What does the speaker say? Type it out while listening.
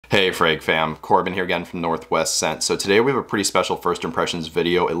Hey Frag fam, Corbin here again from Northwest Scent. So today we have a pretty special first impressions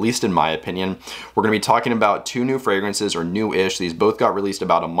video, at least in my opinion. We're going to be talking about two new fragrances, or new-ish. These both got released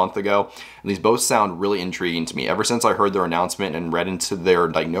about a month ago, and these both sound really intriguing to me. Ever since I heard their announcement and read into their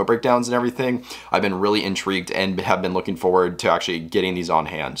note breakdowns and everything, I've been really intrigued and have been looking forward to actually getting these on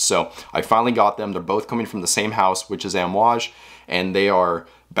hand. So I finally got them. They're both coming from the same house, which is Amouage, and they are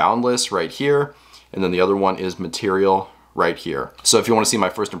Boundless right here, and then the other one is Material right here. So if you want to see my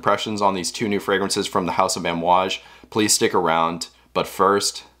first impressions on these two new fragrances from the house of Amouage, please stick around. But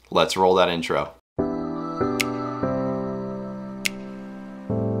first, let's roll that intro.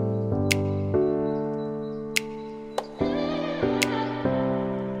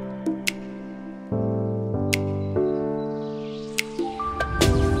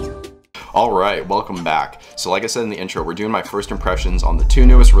 Alright, welcome back. So like I said in the intro, we're doing my first impressions on the two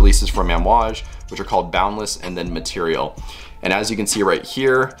newest releases from Amouage, which are called Boundless and then Material. And as you can see right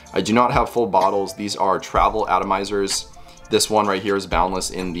here, I do not have full bottles. These are travel atomizers. This one right here is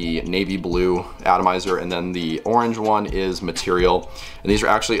Boundless in the navy blue atomizer, and then the orange one is Material. And these are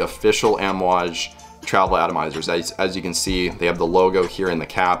actually official Amouage travel atomizers. As you can see, they have the logo here in the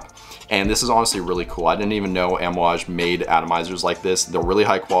cap. And this is honestly really cool. I didn't even know Amouage made atomizers like this. They're really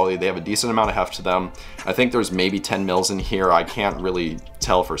high quality. They have a decent amount of heft to them. I think there's maybe 10 mils in here. I can't really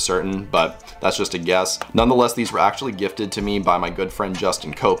tell for certain, but that's just a guess. Nonetheless, these were actually gifted to me by my good friend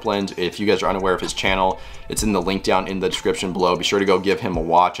Justin Copeland. If you guys are unaware of his channel, it's in the link down in the description below. Be sure to go give him a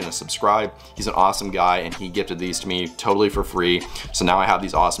watch and a subscribe. He's an awesome guy, and he gifted these to me totally for free. So now I have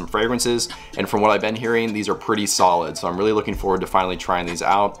these awesome fragrances, and from what I've been hearing, these are pretty solid. So I'm really looking forward to finally trying these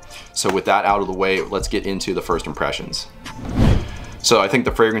out. So with that out of the way, let's get into the first impressions. So I think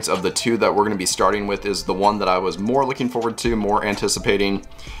the fragrance of the two that we're going to be starting with is the one that I was more looking forward to, more anticipating.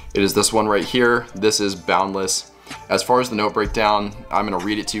 It is this one right here. This is Boundless. As far as the note breakdown, I'm going to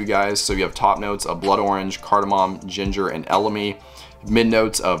read it to you guys. So you have top notes of blood orange, cardamom, ginger, and elemi. Mid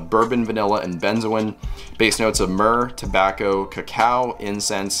notes of bourbon, vanilla, and benzoin. Base notes of myrrh, tobacco, cacao,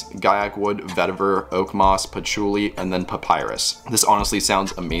 incense, guaiac wood, vetiver, oak moss, patchouli, and then papyrus. This honestly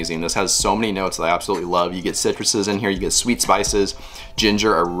sounds amazing. This has so many notes that I absolutely love. You get citruses in here, you get sweet spices,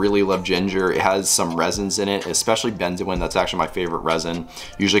 ginger. I really love ginger. It has some resins in it, especially benzoin. That's actually my favorite resin.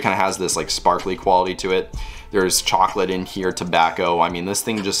 Usually kind of has this like sparkly quality to it. There's chocolate in here, tobacco. I mean, this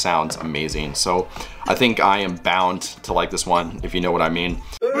thing just sounds amazing. So I think I am bound to like this one, if you know what I mean.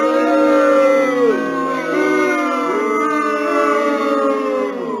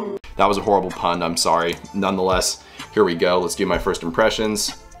 That was a horrible pun, I'm sorry. Nonetheless, here we go. Let's do my first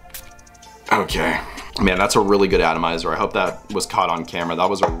impressions. Okay. Man, that's a really good atomizer. I hope that was caught on camera. That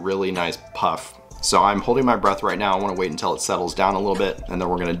was a really nice puff. So I'm holding my breath right now. I want to wait until it settles down a little bit, and then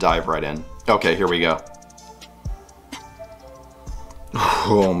we're going to dive right in. Okay, here we go.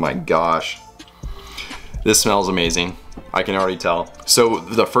 Oh my gosh. This smells amazing. I can already tell. So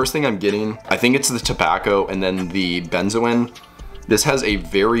the first thing I'm getting, I think it's the tobacco and then the benzoin. This has a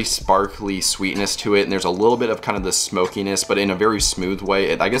very sparkly sweetness to it, and there's a little bit of kind of the smokiness, but in a very smooth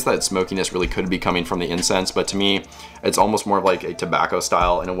way. I guess that smokiness really could be coming from the incense, but to me, it's almost more of like a tobacco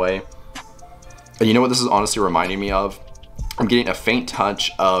style in a way. And you know what this is honestly reminding me of? I'm getting a faint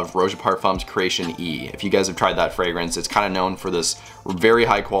touch of Roja Parfum's Creation E. If you guys have tried that fragrance, it's kind of known for this very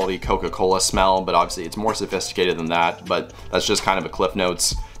high quality Coca-Cola smell, but obviously it's more sophisticated than that, but that's just kind of a Cliff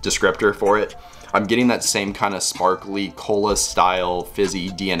Notes descriptor for it. I'm getting that same kind of sparkly cola style fizzy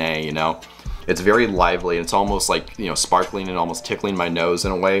DNA, you know? It's very lively, and it's almost like, you know, sparkling and almost tickling my nose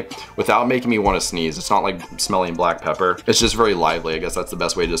in a way without making me want to sneeze. It's not like smelling black pepper. It's just very lively. I guess that's the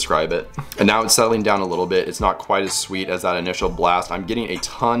best way to describe it. And now it's settling down a little bit. It's not quite as sweet as that initial blast. I'm getting a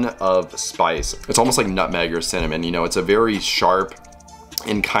ton of spice. It's almost like nutmeg or cinnamon, you know? It's a very sharp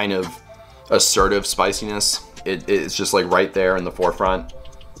and kind of assertive spiciness. It's just like right there in the forefront.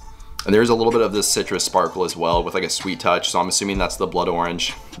 And there's a little bit of this citrus sparkle as well with like a sweet touch, so I'm assuming that's the blood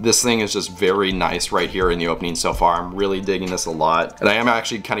orange. This thing is just very nice right here in the opening so far. I'm really digging this a lot. And I am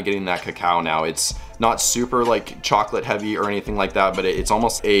actually kind of getting that cacao now. It's not super like chocolate heavy or anything like that, but it's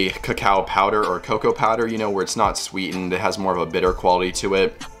almost a cacao powder or cocoa powder, you know, where it's not sweetened. It has more of a bitter quality to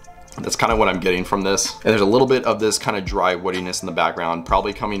it. That's kind of what I'm getting from this. And there's a little bit of this kind of dry woodiness in the background,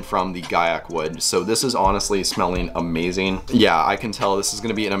 probably coming from the guaiac wood. So this is honestly smelling amazing. Yeah, I can tell this is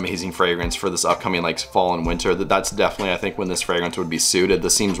gonna be an amazing fragrance for this upcoming like fall and winter. That's definitely, I think, when this fragrance would be suited.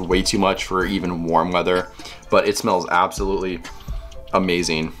 This seems way too much for even warm weather, but it smells absolutely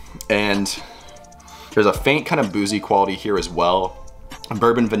amazing. And there's a faint kind of boozy quality here as well.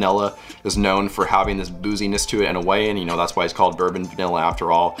 Bourbon vanilla is known for having this booziness to it in a way, and you know, that's why it's called bourbon vanilla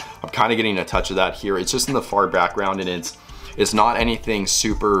after all. I'm kind of getting a touch of that here. It's just in the far background, and it's It's not anything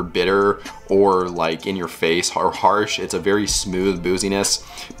super bitter or like in your face or harsh. It's a very smooth booziness,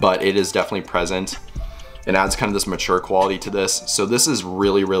 but it is definitely present. It adds kind of this mature quality to this. So this is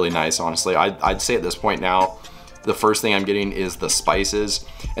really, really nice, honestly. I'd say at this point now, the first thing I'm getting is the spices,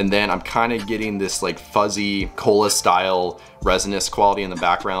 and then I'm kind of getting this like fuzzy cola style resinous quality in the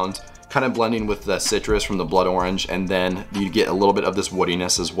background, kind of blending with the citrus from the blood orange, and then you get a little bit of this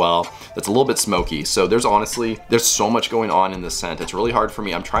woodiness as well that's a little bit smoky. So there's so much going on in this scent. It's really hard for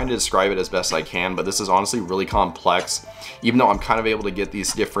me. I'm trying to describe it as best I can, but this is honestly really complex. Even though I'm kind of able to get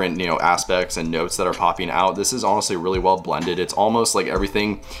these different, you know, aspects and notes that are popping out, this is honestly really well blended. It's almost like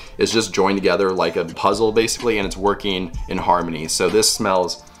everything is just joined together like a puzzle basically, and it's working in harmony. So this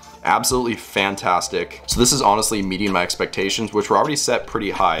smells absolutely fantastic. So this is honestly meeting my expectations, which were already set pretty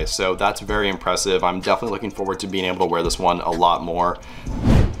high. So that's very impressive. I'm definitely looking forward to being able to wear this one a lot more.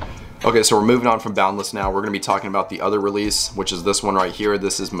 Okay, so we're moving on from Boundless now. We're gonna be talking about the other release, which is this one right here.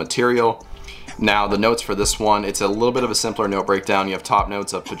 This is Material. Now the notes for this one, it's a little bit of a simpler note breakdown. You have top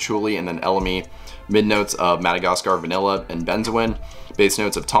notes of patchouli and then elemi, mid notes of Madagascar vanilla and benzoin, base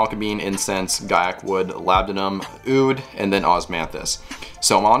notes of tonka bean, incense, guaiac wood, labdanum, oud, and then osmanthus.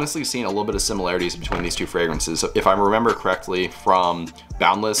 So I'm honestly seeing a little bit of similarities between these two fragrances. So if I remember correctly from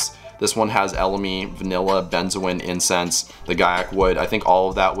Boundless, this one has elemi, vanilla, benzoin, incense, the guaiac wood. I think all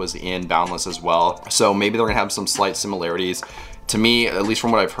of that was in Boundless as well. So maybe they're gonna have some slight similarities. To me, at least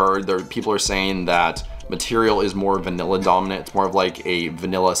from what I've heard, people are saying that Material is more vanilla dominant. It's more of like a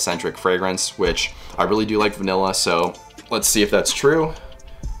vanilla centric fragrance, which I really do like vanilla. So let's see if that's true.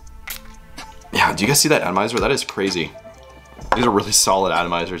 Yeah, do you guys see that atomizer? That is crazy. These are really solid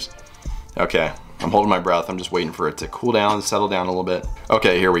atomizers. Okay, I'm holding my breath. I'm just waiting for it to cool down, settle down a little bit.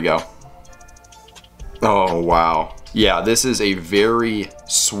 Okay, here we go. Oh, wow. Yeah, this is a very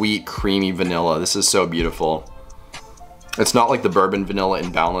sweet, creamy vanilla. This is so beautiful. It's not like the bourbon vanilla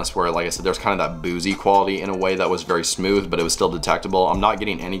in Boundless where, like I said, there's kind of that boozy quality in a way that was very smooth, but it was still detectable. I'm not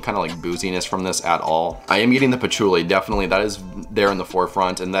getting any kind of like booziness from this at all. I am getting the patchouli, definitely. That is there in the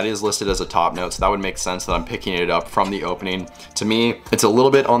forefront, and that is listed as a top note, so that would make sense that I'm picking it up from the opening. To me, it's a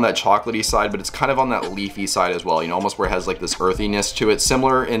little bit on that chocolatey side, but it's kind of on that leafy side as well, you know, almost where it has like this earthiness to it,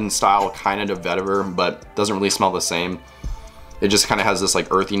 similar in style kind of to vetiver, but doesn't really smell the same. It just kind of has this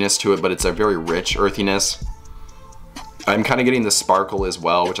like earthiness to it, but it's a very rich earthiness. I'm kind of getting the sparkle as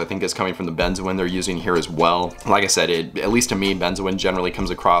well, which I think is coming from the benzoin they're using here as well. Like I said, at least to me, benzoin generally comes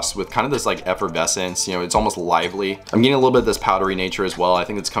across with kind of this like effervescence, you know, it's almost lively. I'm getting a little bit of this powdery nature as well. I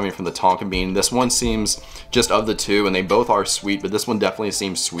think it's coming from the tonka bean. This one seems, just of the two, and they both are sweet, but this one definitely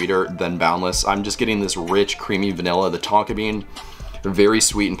seems sweeter than Boundless. I'm just getting this rich, creamy vanilla. The tonka bean, very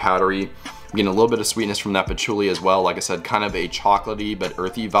sweet and powdery. I'm getting a little bit of sweetness from that patchouli as well. Like I said, kind of a chocolatey but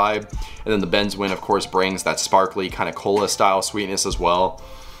earthy vibe. And then the benzoin, of course, brings that sparkly kind of cola style sweetness as well.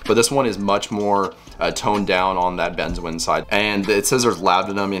 But this one is much more toned down on that benzoin side. And it says there's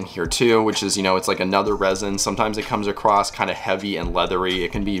labdanum in here too, which is, you know, it's like another resin. Sometimes it comes across kind of heavy and leathery.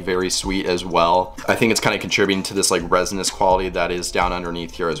 It can be very sweet as well. I think it's kind of contributing to this like resinous quality that is down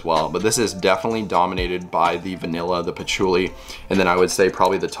underneath here as well. But this is definitely dominated by the vanilla, the patchouli, and then I would say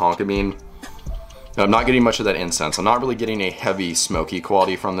probably the tonka bean. I'm not getting much of that incense. I'm not really getting a heavy smoky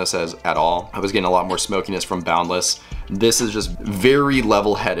quality from this at all. I was getting a lot more smokiness from Boundless. This is just very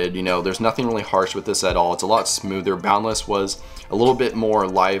level-headed, you know, there's nothing really harsh with this at all. It's a lot smoother. Boundless was a little bit more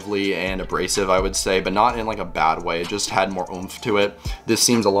lively and abrasive, I would say, but not in like a bad way. It just had more oomph to it. This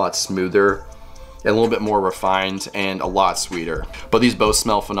seems a lot smoother and a little bit more refined and a lot sweeter. But these both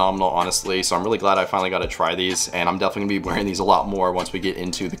smell phenomenal, honestly, so I'm really glad I finally got to try these, and I'm definitely gonna be wearing these a lot more once we get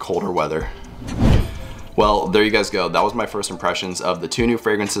into the colder weather. Well, there you guys go. That was my first impressions of the two new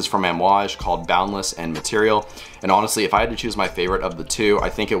fragrances from Amouage called Boundless and Material. And honestly, if I had to choose my favorite of the two, I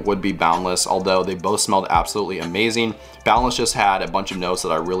think it would be Boundless, although they both smelled absolutely amazing. Boundless just had a bunch of notes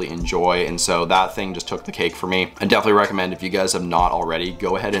that I really enjoy, and so that thing just took the cake for me. I definitely recommend, if you guys have not already,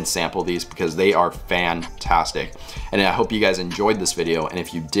 go ahead and sample these because they are fantastic. And I hope you guys enjoyed this video, and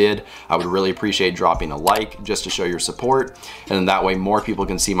if you did, I would really appreciate dropping a like just to show your support, and then that way more people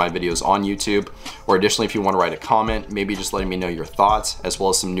can see my videos on YouTube. Or additionally, if you want to write a comment, maybe just letting me know your thoughts, as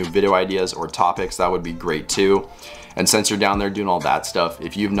well as some new video ideas or topics, that would be great too. And since you're down there doing all that stuff,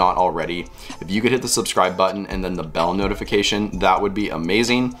 if you've not already, if you could hit the subscribe button and then the bell notification, that would be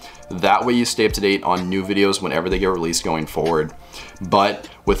amazing. That way you stay up to date on new videos whenever they get released going forward. But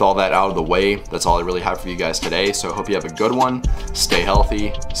with all that out of the way, that's all I really have for you guys today. So I hope you have a good one. Stay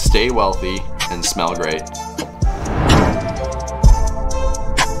healthy, stay wealthy, and smell great.